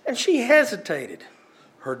 and she hesitated.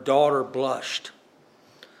 Her daughter blushed,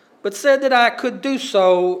 but said that I could do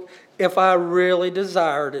so if I really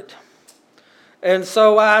desired it. And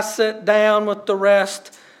so I sat down with the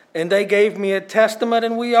rest, and they gave me a testament,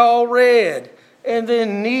 and we all read. And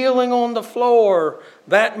then kneeling on the floor,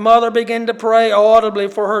 that mother began to pray audibly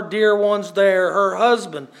for her dear ones there, her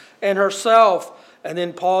husband and herself. And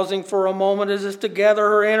then pausing for a moment as if to gather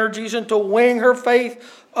her energies and to wing her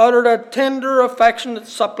faith, uttered a tender, affectionate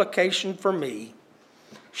supplication for me.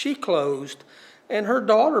 She closed, and her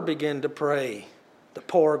daughter began to pray. The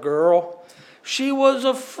poor girl. She was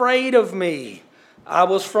afraid of me. I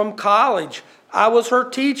was from college. I was her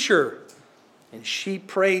teacher. And she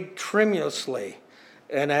prayed tremulously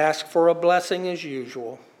and asked for a blessing as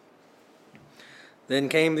usual. Then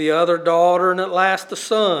came the other daughter, and at last the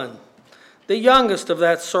son, the youngest of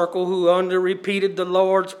that circle, who only repeated the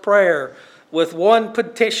Lord's Prayer with one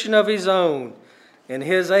petition of his own. And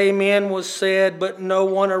his amen was said, but no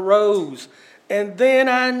one arose. And then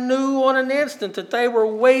I knew on an instant that they were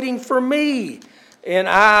waiting for me. And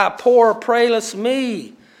I, poor prayless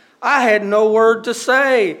me, I had no word to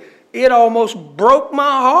say. It almost broke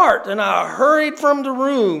my heart, and I hurried from the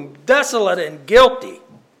room, desolate and guilty.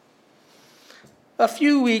 A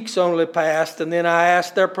few weeks only passed, and then I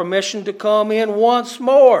asked their permission to come in once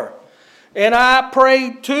more. And I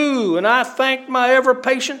prayed too, and I thanked my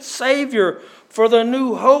ever-patient Savior for the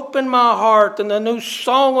new hope in my heart and the new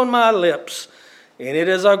song on my lips. And it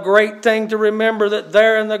is a great thing to remember that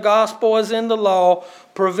there in the gospel as in the law,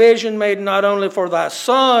 provision made not only for thy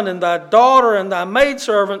son and thy daughter and thy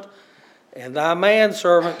maidservant and thy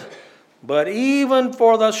manservant, but even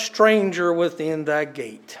for the stranger within thy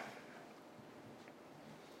gate.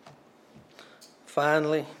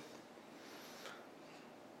 Finally,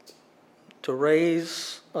 to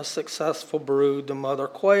raise a successful brood, the mother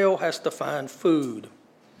quail has to find food.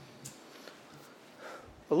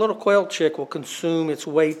 A little quail chick will consume its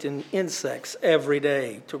weight in insects every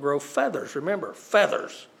day to grow feathers. Remember,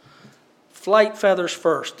 feathers. Flight feathers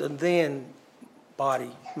first, and then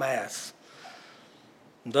body mass.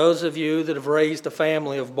 Those of you that have raised a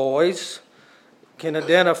family of boys can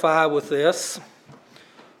identify with this.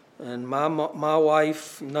 And my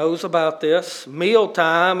wife knows about this.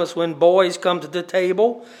 Mealtime is when boys come to the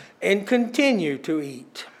table and continue to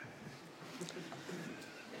eat.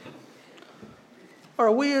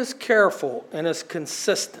 Are we as careful and as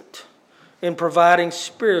consistent in providing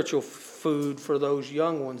spiritual food for those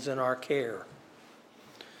young ones in our care?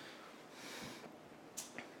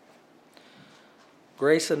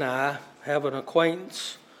 Grace and I have an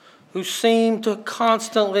acquaintance who seemed to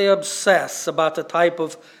constantly obsess about the type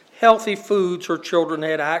of healthy foods her children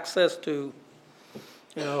had access to.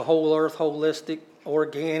 You know, whole earth, holistic,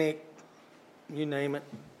 organic, you name it.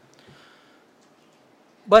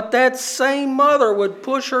 But that same mother would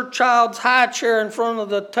push her child's high chair in front of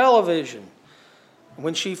the television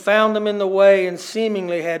when she found them in the way and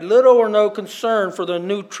seemingly had little or no concern for the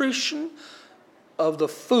nutrition of the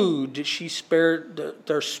food that she spared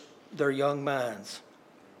their young minds.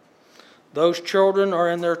 Those children are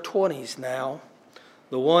in their 20s now.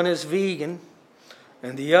 The one is vegan,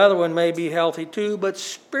 and the other one may be healthy too, but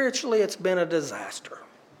spiritually it's been a disaster.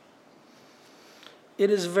 It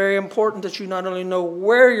is very important that you not only know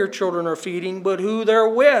where your children are feeding, but who they're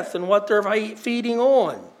with and what they're feeding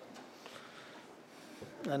on.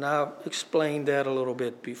 And I've explained that a little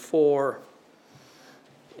bit before.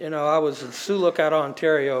 You know, I was in Sioux Lookout,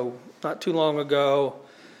 Ontario not too long ago,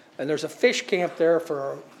 and there's a fish camp there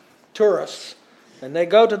for tourists. And they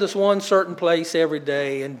go to this one certain place every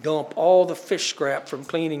day and dump all the fish scrap from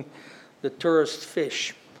cleaning the tourist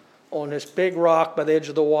fish on this big rock by the edge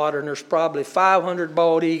of the water, and there's probably 500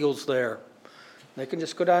 bald eagles there. They can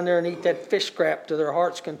just go down there and eat that fish scrap to their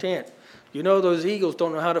heart's content. You know, those eagles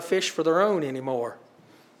don't know how to fish for their own anymore.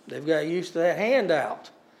 They've got used to that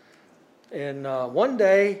handout. And one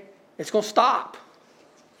day, it's going to stop.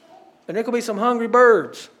 And there could be some hungry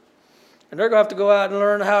birds. And they're going to have to go out and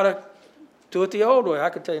learn how to do it the old way. I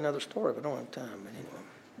could tell you another story, but I don't have time. But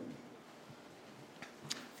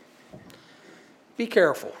anyway. Be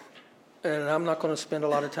careful. And I'm not going to spend a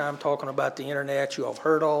lot of time talking about the internet. You all have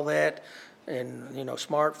heard all that. And, you know,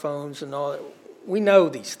 smartphones and all that. We know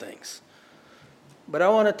these things. But I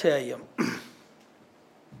want to tell you,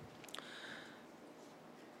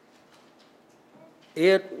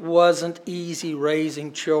 it wasn't easy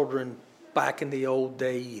raising children back in the old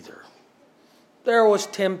day either. There was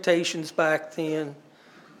temptations back then,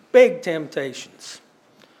 big temptations.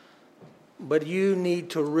 But you need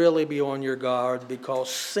to really be on your guard because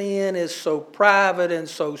sin is so private and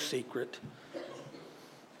so secret.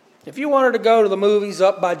 If you wanted to go to the movies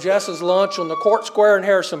up by Jess's Lunch on the Court Square in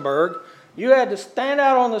Harrisonburg, you had to stand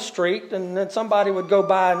out on the street and then somebody would go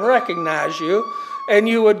by and recognize you. And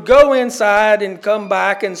you would go inside and come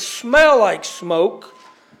back and smell like smoke.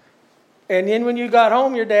 And then when you got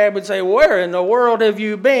home, your dad would say, "Where in the world have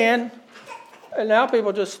you been?" And now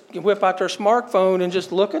people just whip out their smartphone and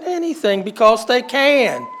just look at anything because they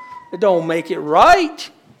can. It don't make it right.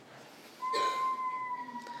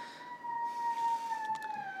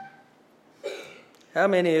 How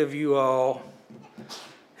many of you all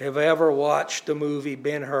have ever watched the movie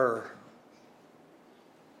Ben-Hur?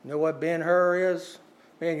 You know what Ben-Hur is?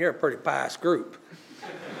 Man, you're a pretty pious group.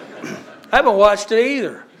 I haven't watched it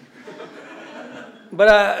either.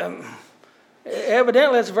 But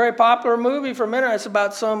evidently it's a very popular movie for men. It's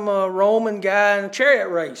about some Roman guy in a chariot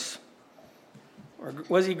race. Or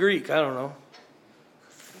was he Greek? I don't know.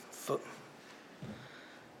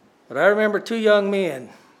 But I remember two young men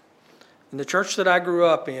in the church that I grew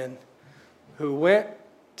up in who went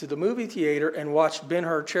to the movie theater and watched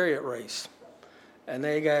Ben-Hur chariot race. And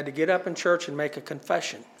they had to get up in church and make a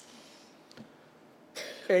confession.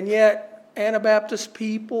 And yet, Anabaptist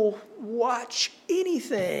people watch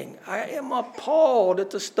anything. I am appalled at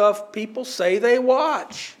the stuff people say they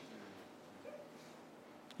watch.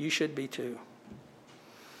 You should be too.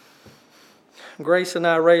 Grace and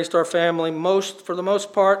I raised our family for the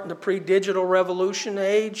most part in the pre-digital revolution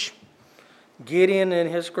age. Gideon and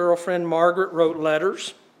his girlfriend Margaret wrote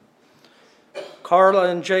letters. Carla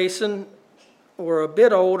and Jason were a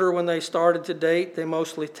bit older when they started to date, they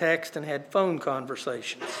mostly texted and had phone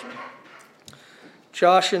conversations.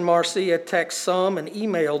 Josh and Marcy had texted some and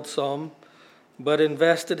emailed some, but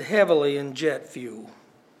invested heavily in jet fuel.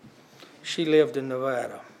 She lived in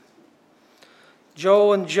Nevada.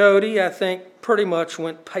 Joel and Jody, I think, pretty much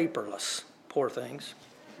went paperless. Poor things.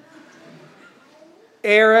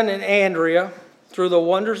 Aaron and Andrea, through the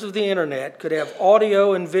wonders of the internet, could have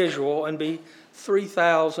audio and visual and be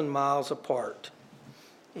 3,000 miles apart.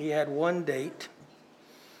 He had one date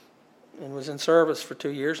and was in service for 2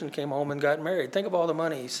 years and came home and got married. Think of all the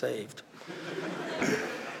money he saved.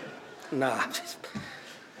 Nah,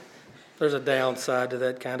 there's a downside to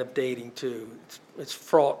that kind of dating too. It's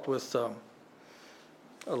fraught with a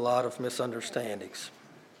lot of misunderstandings.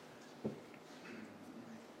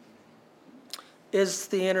 Is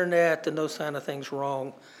the internet and those kind of things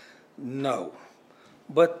wrong? No.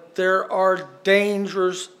 But there are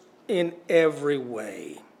dangers in every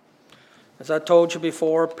way. As I told you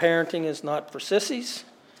before, parenting is not for sissies.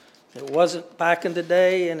 It wasn't back in the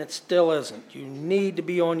day, and it still isn't. You need to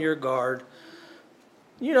be on your guard.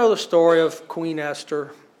 You know the story of Queen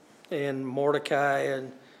Esther and Mordecai,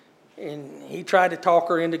 and he tried to talk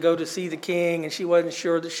her in to go to see the king, and she wasn't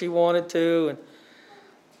sure that she wanted to.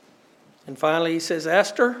 And finally he says,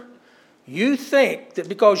 Esther, you think that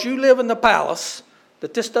because you live in the palace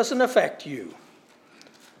that this doesn't affect you.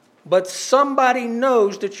 But somebody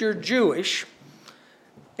knows that you're Jewish,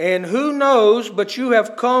 and who knows but you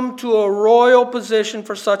have come to a royal position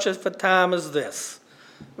for such a time as this.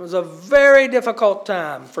 It was a very difficult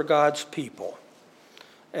time for God's people.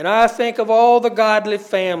 And I think of all the godly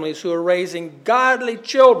families who are raising godly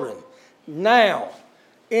children now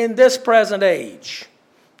in this present age.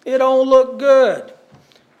 It don't look good.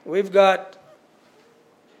 We've got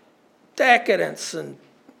decadence and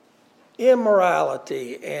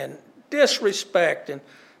immorality and disrespect and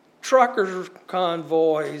trucker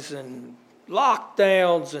convoys and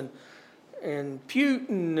lockdowns and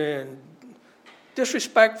Putin and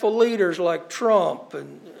disrespectful leaders like Trump,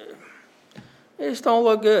 and it just don't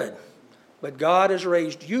look good. But God has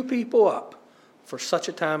raised you people up for such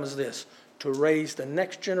a time as this to raise the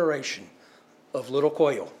next generation of little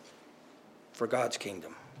quail for God's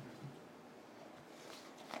kingdom.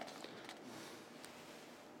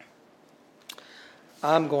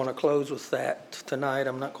 I'm going to close with that tonight.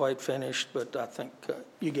 I'm not quite finished, but I think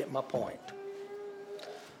you get my point.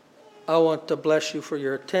 I want to bless you for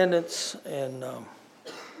your attendance, and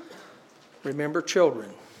remember, children,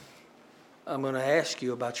 I'm going to ask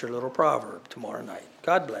you about your little proverb tomorrow night.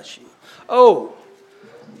 God bless you. Oh,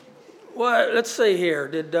 well, let's see here.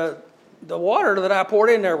 Did the water that I poured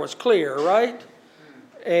in there was clear, right?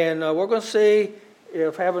 And we're going to see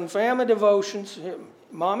if having family devotions,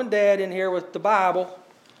 Mom and Dad in here with the Bible,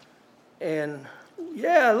 and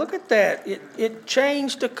yeah, look at that. It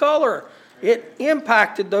changed the color. It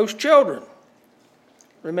impacted those children.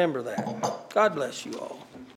 Remember that. God bless you all.